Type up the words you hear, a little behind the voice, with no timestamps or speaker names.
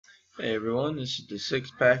Hey everyone, this is the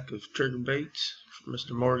 6-pack of trigger baits from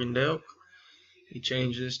Mr. Morgan Delk. He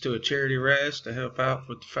changed this to a charity RAS to help out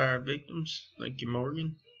with the fire victims. Thank you,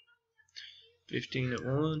 Morgan. 15 at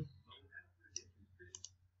 1.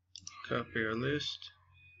 Copy our list.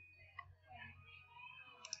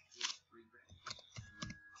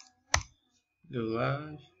 Go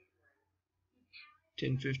live.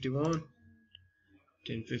 10:51.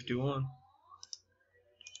 10:51.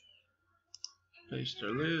 Paste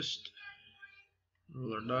our list.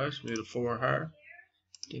 Roll our dice. We get a 4 higher.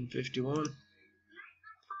 10:51.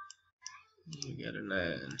 We got a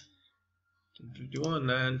 9. 10:51,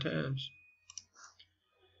 9 times.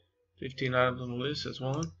 15 items on the list. That's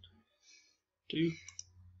 1, 2,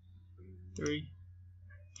 3,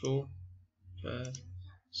 4, 5,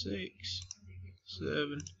 6,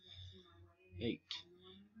 7, 8.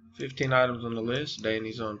 15 items on the list.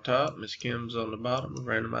 Danny's on top. Miss Kim's on the bottom.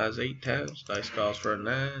 Randomized 8 times. Dice calls for a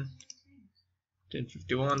 9.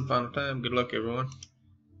 10:51. Final time. Good luck, everyone.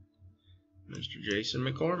 Mr. Jason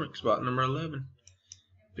McCormick, spot number 11.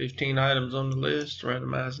 15 items on the list.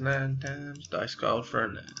 Randomized 9 times. Dice called for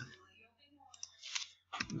a 9.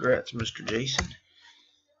 Congrats, Mr. Jason.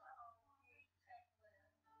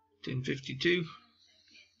 10:52.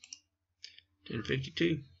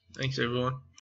 10:52. Thanks, everyone.